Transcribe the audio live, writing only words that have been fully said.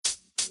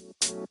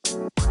Hey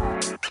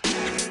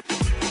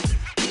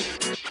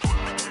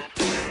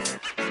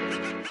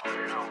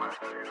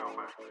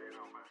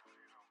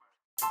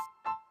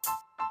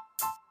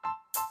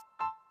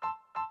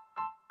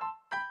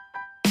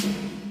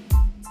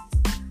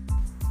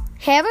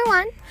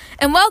everyone,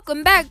 and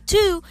welcome back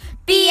to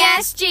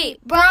BSG,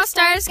 Brawl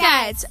Stars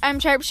Guides. I'm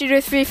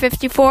Sharpshooter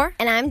 354.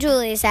 and I'm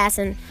Julie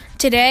Assassin.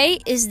 Today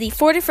is the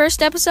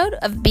 41st episode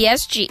of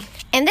BSG.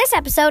 And this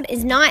episode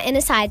is not in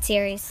a side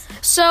series.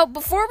 So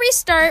before we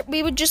start,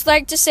 we would just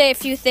like to say a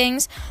few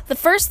things. The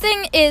first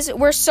thing is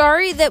we're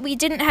sorry that we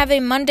didn't have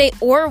a Monday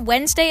or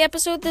Wednesday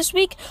episode this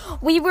week.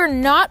 We were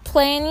not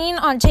planning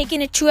on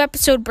taking a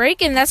 2-episode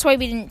break, and that's why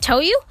we didn't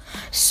tell you.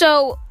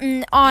 So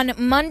on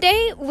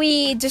Monday,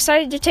 we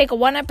decided to take a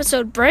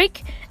 1-episode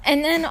break.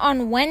 And then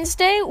on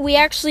Wednesday, we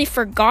actually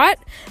forgot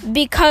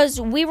because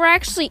we were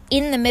actually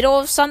in the middle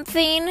of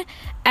something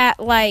at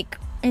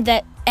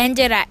that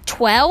ended at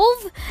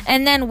 12,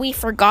 and then we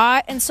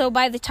forgot, and so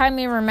by the time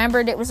we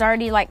remembered, it was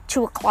already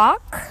 2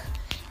 o'clock.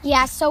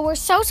 Yeah, so we're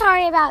so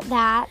sorry about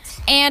that.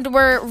 And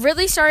we're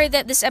really sorry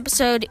that this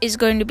episode is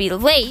going to be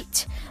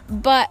late,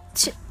 we're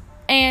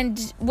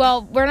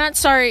not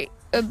sorry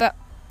about,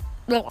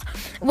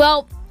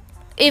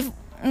 if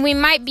we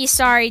might be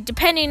sorry,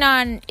 depending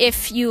on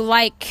if you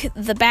like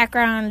the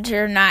background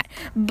or not,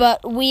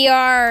 but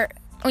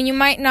you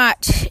might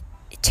not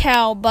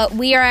tell, but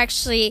we are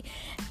actually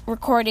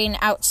recording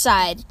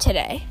outside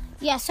today.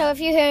 Yeah, so if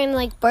you're hearing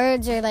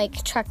birds or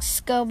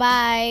trucks go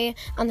by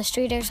on the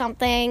street or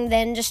something,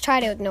 then just try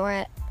to ignore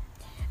it.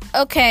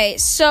 Okay,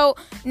 so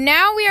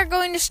now we are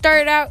going to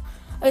start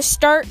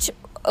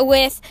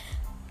with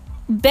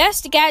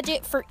Best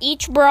Gadget for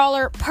Each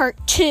Brawler Part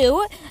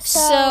 2.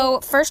 So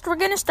first we're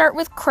going to start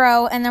with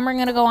Crow, and then we're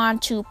going to go on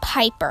to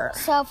Piper.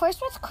 So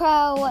first with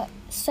Crow,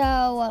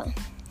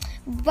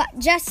 but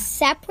just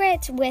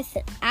separate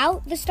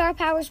without the star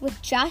powers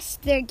with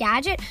just their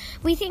gadget.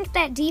 We think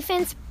that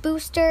defense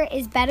booster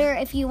is better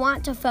if you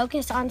want to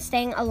focus on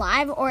staying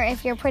alive or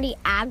if you're pretty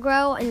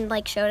aggro and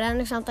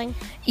showdown or something.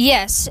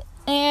 Yes,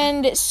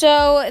 and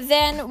so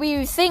then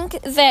we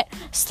think that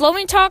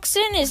slowing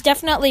toxin is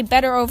definitely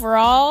better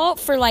overall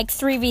for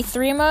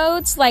 3v3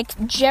 modes like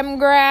gem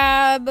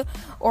grab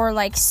or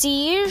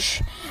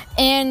siege.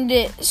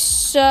 And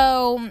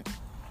so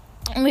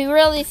we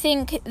really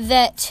think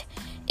that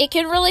it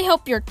can really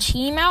help your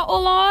team out a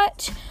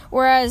lot,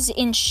 whereas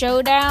in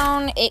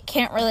Showdown, it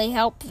can't really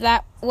help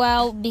that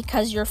well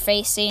because you're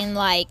facing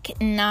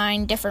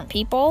 9 different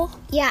people.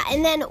 Yeah,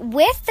 and then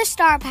with the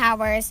star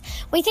powers,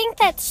 we think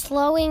that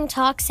slowing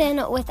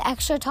toxin with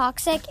extra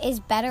toxic is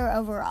better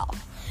overall.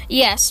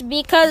 Yes,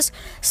 because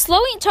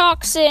slowing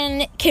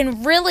toxin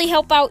can really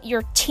help out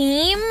your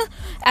team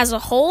as a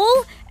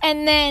whole,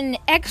 and then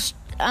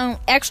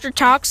extra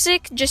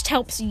toxic just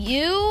helps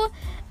you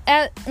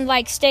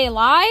stay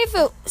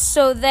alive,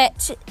 so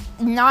that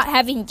not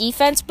having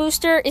defense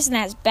booster isn't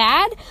as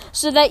bad,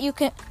 because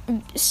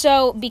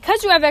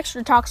you have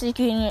extra toxic,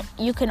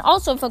 you can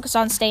also focus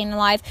on staying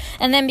alive,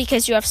 and then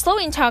because you have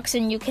slowing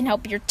toxin, you can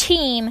help your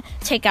team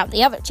take out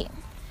the other team.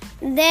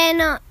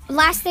 Then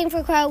last thing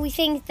for Crow, we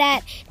think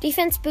that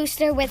defense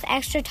booster with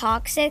extra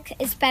toxic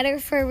is better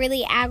for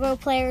really aggro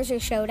players or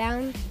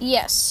showdown.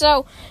 Yes,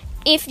 so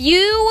if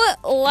you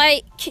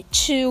like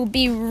to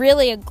be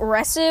really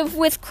aggressive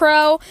with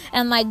Crow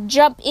and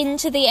jump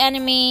into the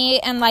enemy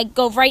and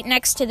go right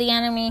next to the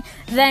enemy,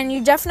 then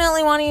you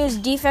definitely want to use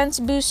defense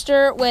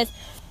booster with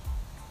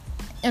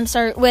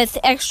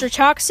extra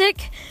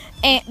toxic,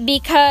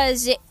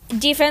 because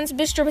defense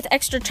booster with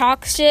extra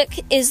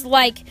toxic is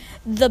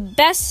the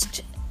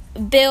best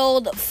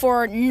build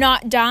for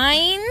not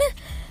dying,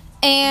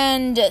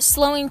 and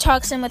slowing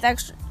toxin with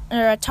extra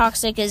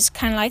toxic is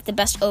kind of the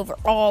best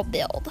overall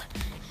build.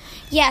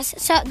 Yes,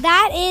 so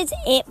that is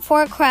it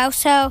for Crow.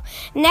 So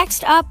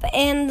next up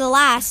and the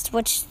last,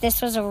 which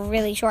this was a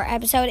really short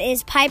episode,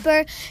 is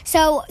Piper.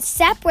 So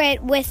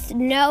separate with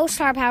no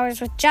star powers,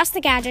 with just the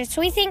gadgets.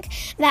 So we think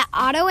that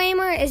auto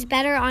aimer is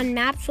better on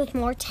maps with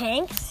more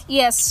tanks.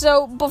 Yes,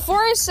 so before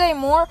I say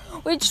more,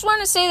 we just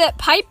want to say that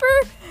Piper,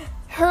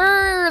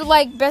 her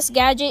best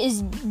gadget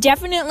is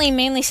definitely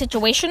mainly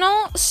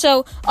situational.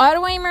 So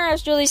auto aimer,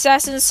 as Julie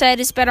Assassin said,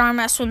 is better on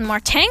maps with more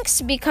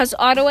tanks, because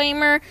auto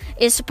aimer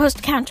is supposed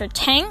to counter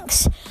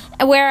tanks,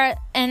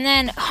 and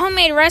then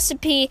homemade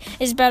recipe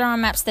is better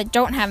on maps that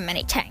don't have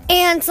many tanks.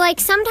 And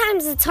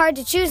sometimes it's hard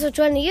to choose which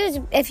one to use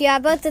if you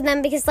have both of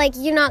them, because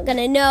you're not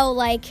gonna know,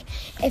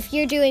 if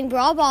you're doing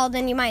Brawl Ball,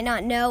 then you might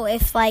not know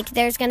if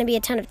there's gonna be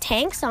a ton of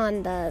tanks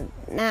on the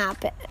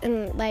map,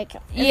 and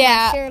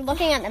yeah, you're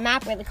looking at the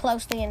map really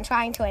closely and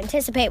trying to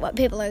anticipate what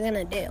people are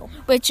gonna do,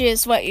 which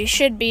is what you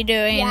should be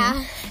doing.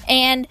 Yeah.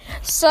 And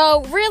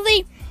so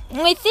really,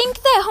 I think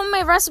that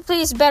homemade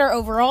recipe is better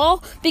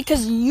overall,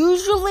 because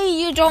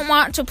usually you don't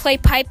want to play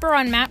Piper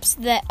on maps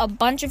that a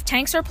bunch of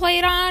tanks are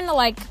played on,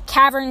 like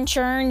Cavern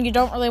Churn. You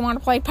don't really want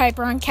to play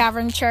Piper on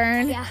Cavern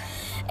Churn. Yeah.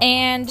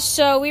 And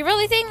so we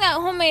really think that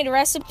homemade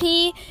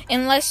recipe,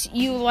 unless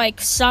you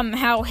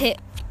somehow hit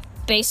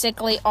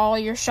basically all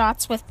your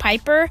shots with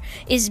Piper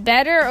is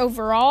better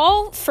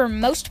overall for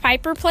most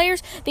Piper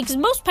players, because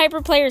most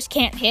Piper players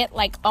can't hit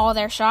like all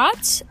their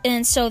shots,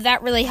 and so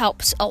that really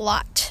helps a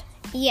lot.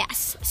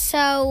 Yes.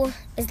 So,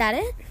 is that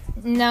it?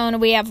 No,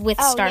 we have with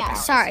star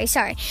powers.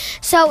 Sorry.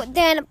 So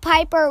then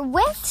Piper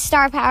with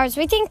star powers,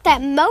 we think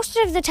that most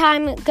of the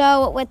time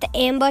go with the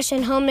ambush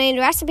and homemade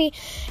recipe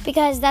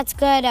because that's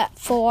good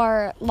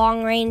for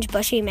long-range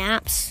bushy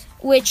maps.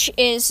 Which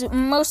is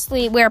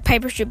mostly where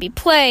Piper should be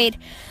played,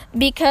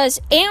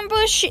 because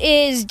ambush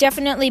is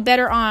definitely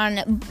better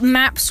on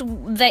maps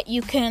that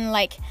you can,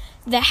 like,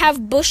 that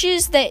have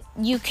bushes that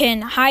you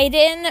can hide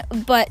in,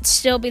 but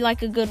still be,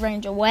 like, a good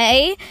range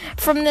away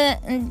from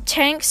the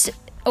tanks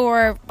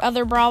or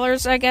other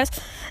brawlers, I guess.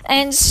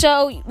 And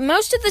so,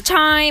 most of the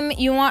time,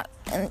 you want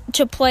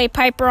to play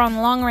Piper on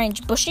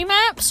long-range bushy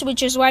maps,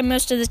 which is why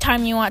most of the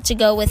time you want to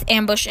go with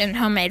ambush and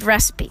homemade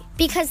recipe.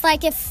 Because,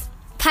 like, if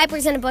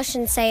Piper's in a bush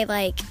and say,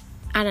 like,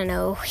 I don't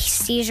know,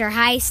 seizure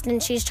heist,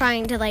 and she's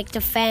trying to, like,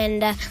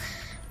 defend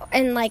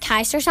and, like,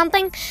 heist or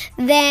something,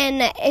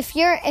 then if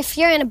you're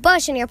in a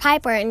bush and you're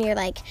Piper and you're,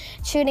 like,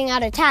 shooting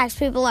out attacks,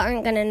 people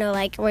aren't going to know,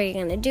 like, where you're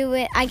going to do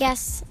it, I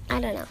guess. I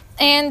don't know.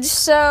 And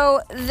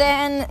so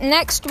then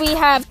next we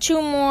have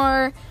 2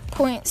 more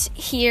points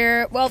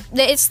here. Well,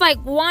 it's like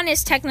one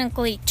is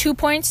technically 2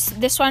 points,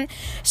 this one.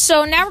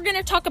 So now we're going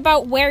to talk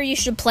about where you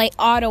should play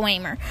auto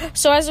aimer.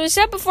 So as we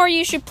said before,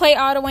 you should play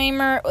auto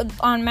aimer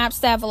on maps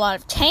that have a lot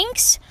of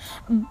tanks,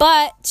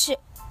 but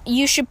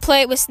you should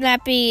play it with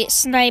snappy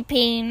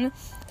sniping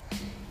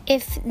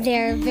if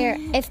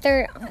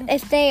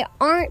they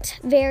aren't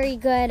very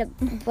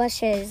good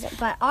bushes,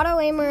 but auto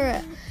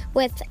aimer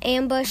with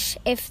ambush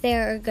if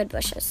they're good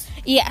bushes.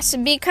 Yes,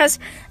 because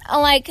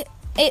like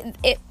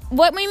it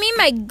what we mean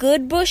by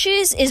good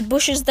bushes is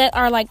bushes that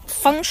are like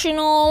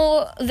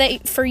functional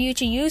that for you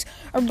to use,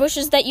 or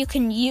bushes that you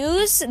can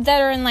use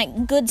that are in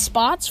like good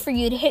spots for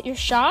you to hit your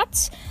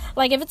shots.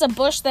 Like if it's a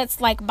bush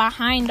that's like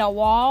behind a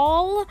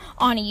wall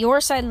on your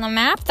side of the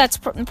map, that's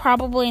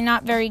probably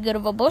not very good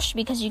of a bush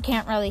because you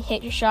can't really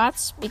hit your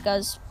shots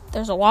because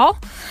there's a wall.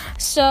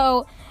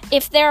 So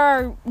if there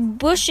are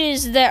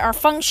bushes that are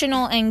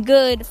functional and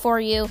good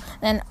for you,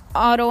 then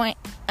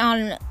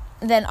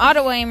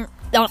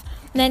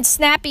then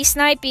snappy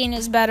sniping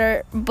is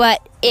better.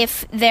 But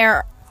if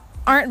there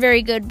aren't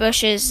very good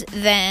bushes,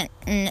 then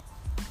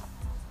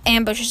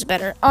ambush is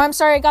better. Oh, I'm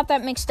sorry, I got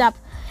that mixed up.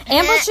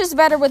 Ambush is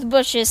better with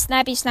bushes.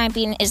 Snappy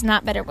sniping is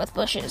not better with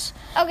bushes.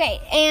 Okay,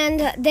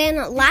 and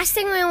then last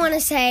thing we want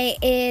to say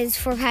is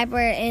for Piper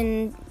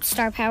and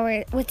star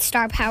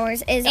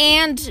powers is...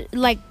 And,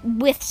 like,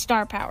 with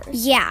star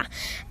powers. Yeah,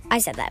 I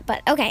said that,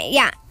 but okay,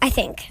 yeah, I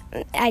think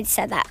I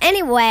said that.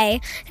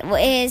 Anyway,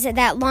 is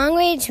that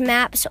long-range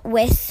maps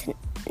with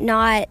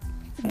not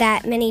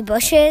that many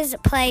bushes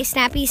play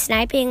snappy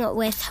sniping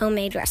with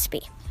homemade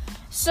recipe.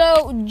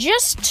 So,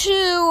 just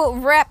to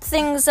wrap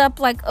things up,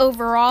 like,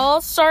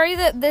 overall, sorry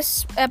that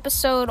this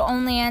episode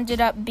only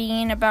ended up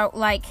being about,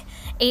 like,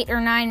 8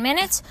 or 9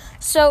 minutes.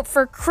 So,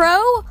 for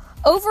Crow,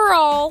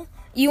 overall,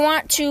 you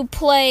want to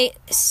play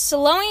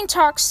Slowing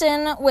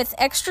Toxin with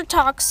Extra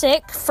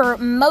Toxic for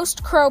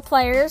most Crow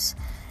players.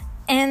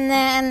 And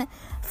then,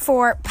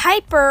 for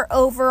Piper,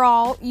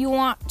 overall, you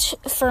want,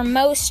 for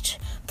most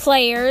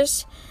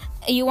players,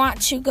 you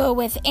want to go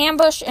with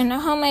Ambush and a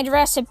homemade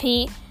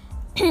recipe.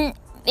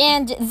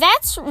 And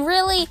that's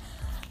really,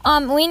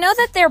 we know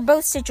that they're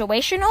both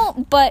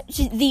situational, but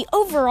the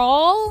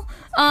overall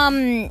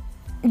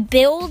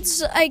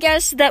builds, I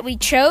guess, that we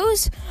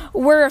chose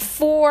were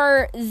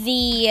for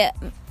the,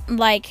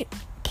 like,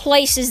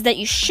 places that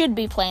you should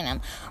be playing them.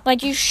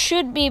 Like, you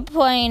should be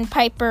playing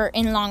Piper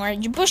in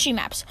long-range bushy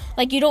maps.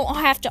 Like, you don't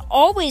have to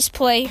always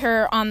play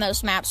her on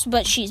those maps,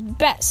 but she's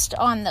best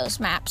on those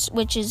maps,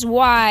 which is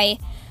why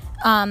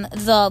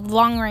the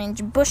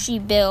long-range bushy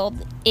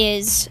build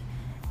is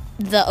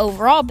the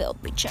overall build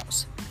we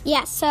chose.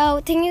 Yeah,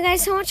 so thank you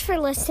guys so much for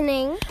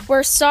listening.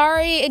 We're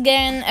sorry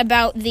again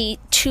about the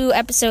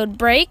 2-episode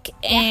break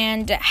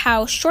and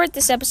how short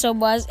this episode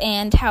was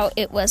and how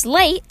it was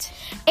late.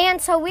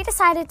 And so we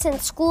decided,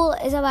 since school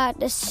is about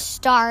to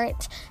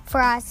start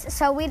for us,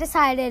 so we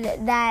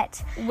decided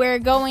that we're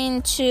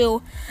going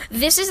to,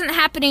 this isn't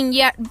happening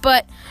yet,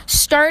 but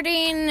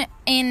starting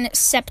in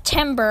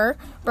September,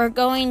 we're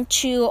going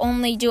to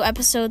only do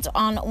episodes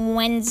on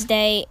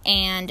Wednesday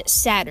and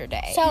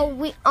Saturday. So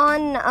we,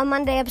 on a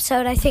Monday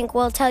episode, I think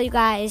we'll tell you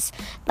guys,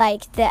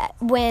 like, that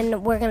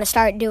when we're going to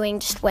start doing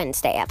just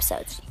Wednesday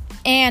episodes.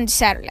 And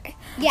Saturday.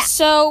 Yeah.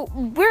 So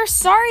we're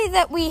sorry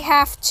that we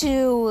have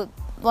to,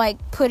 like,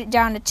 put it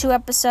down to 2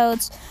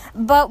 episodes,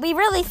 but we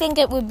really think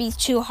it would be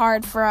too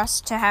hard for us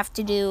to have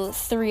to do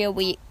 3 a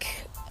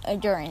week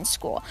during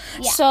school.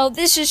 Yeah. So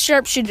this is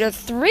Sharpshooter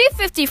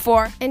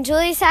 354 and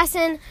Julie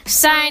Sasson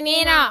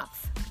signing off.